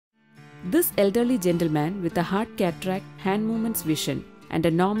This elderly gentleman with a hard cataract, hand movements vision, and a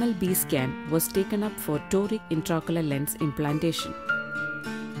normal B scan was taken up for toric intraocular lens implantation.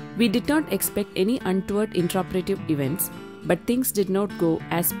 We did not expect any untoward intraoperative events, but things did not go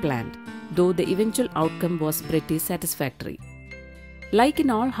as planned, though the eventual outcome was pretty satisfactory. Like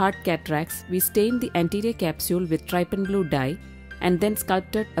in all hard cataracts, we stained the anterior capsule with trypan blue dye and then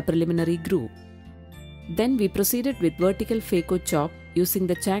sculpted a preliminary groove. Then we proceeded with vertical phaco chop using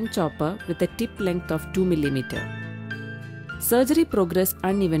the Chang chopper with a tip length of 2 mm. Surgery progressed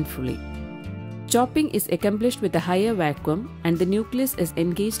uneventfully. Chopping is accomplished with a higher vacuum and the nucleus is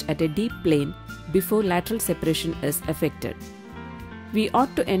engaged at a deep plane before lateral separation is effected. We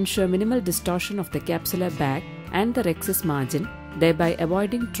ought to ensure minimal distortion of the capsular bag and the rhexis margin, thereby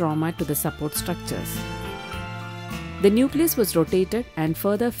avoiding trauma to the support structures. The nucleus was rotated and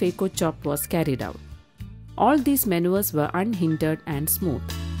further phaco chop was carried out. All these maneuvers were unhindered and smooth.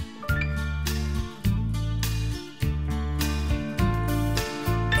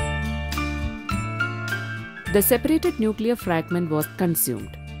 The separated nuclear fragment was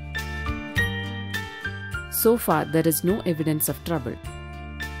consumed. So far, there is no evidence of trouble.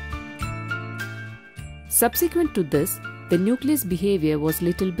 Subsequent to this, the nucleus behavior was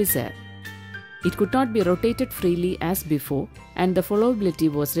little bizarre. It could not be rotated freely as before, and the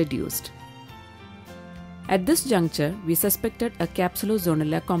followability was reduced. At this juncture, we suspected a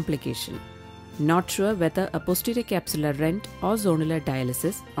capsulozonular complication. Not sure whether a posterior capsular rent or zonular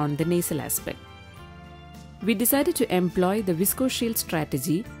dialysis on the nasal aspect. We decided to employ the VISCOSHIELD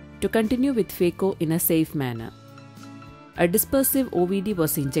strategy to continue with phaco in a safe manner. A dispersive OVD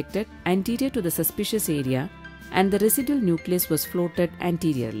was injected anterior to the suspicious area and the residual nucleus was floated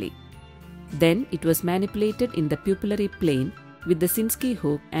anteriorly. Then it was manipulated in the pupillary plane with the Sinskey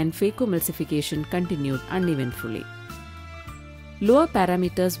hook and phacoemulsification continued uneventfully. Lower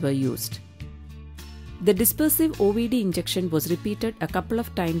parameters were used. The dispersive OVD injection was repeated a couple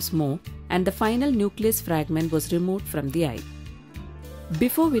of times more and the final nucleus fragment was removed from the eye.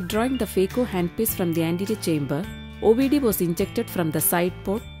 Before withdrawing the phaco handpiece from the anterior chamber, OVD was injected from the side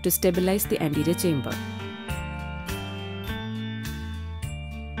port to stabilize the anterior chamber.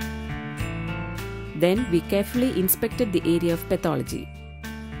 Then we carefully inspected the area of pathology.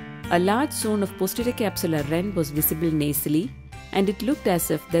 A large zone of posterior capsular rent was visible nasally, and it looked as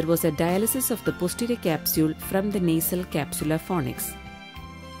if there was a dialysis of the posterior capsule from the nasal capsular fornix.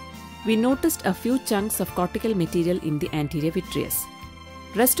 We noticed a few chunks of cortical material in the anterior vitreous.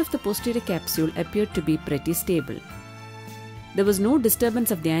 Rest of the posterior capsule appeared to be pretty stable. There was no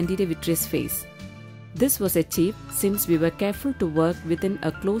disturbance of the anterior vitreous face. This was achieved since we were careful to work within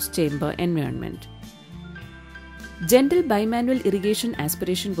a closed chamber environment. Gentle bimanual irrigation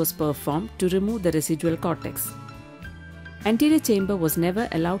aspiration was performed to remove the residual cortex. Anterior chamber was never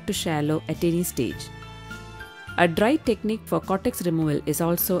allowed to shallow at any stage. A dry technique for cortex removal is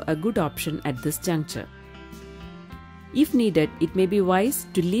also a good option at this juncture. If needed, it may be wise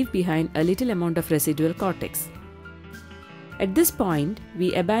to leave behind a little amount of residual cortex. At this point,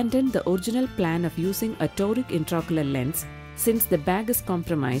 we abandoned the original plan of using a toric intraocular lens since the bag is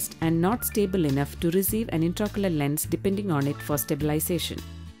compromised and not stable enough to receive an intraocular lens depending on it for stabilization.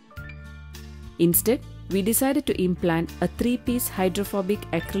 Instead, we decided to implant a 3-piece hydrophobic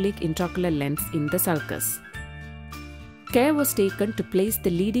acrylic intraocular lens in the sulcus. Care was taken to place the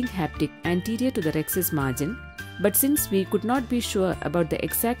leading haptic anterior to the rhexis margin, but since we could not be sure about the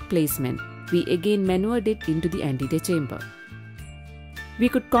exact placement, we again maneuvered it into the anterior chamber. We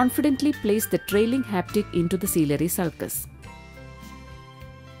could confidently place the trailing haptic into the ciliary sulcus.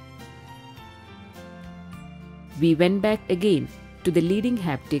 We went back again to the leading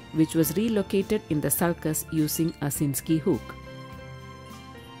haptic, which was relocated in the sulcus using a Sinskey hook.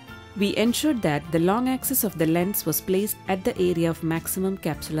 We ensured that the long axis of the lens was placed at the area of maximum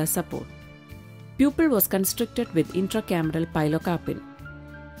capsular support. Pupil was constructed with intracameral pilocarpine.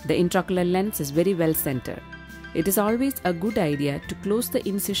 The intraocular lens is very well centered. It is always a good idea to close the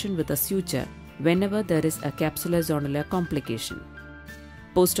incision with a suture whenever there is a capsulozonular complication.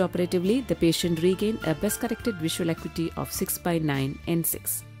 Postoperatively, the patient regained a best corrected visual acuity of 6/9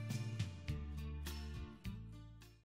 N6.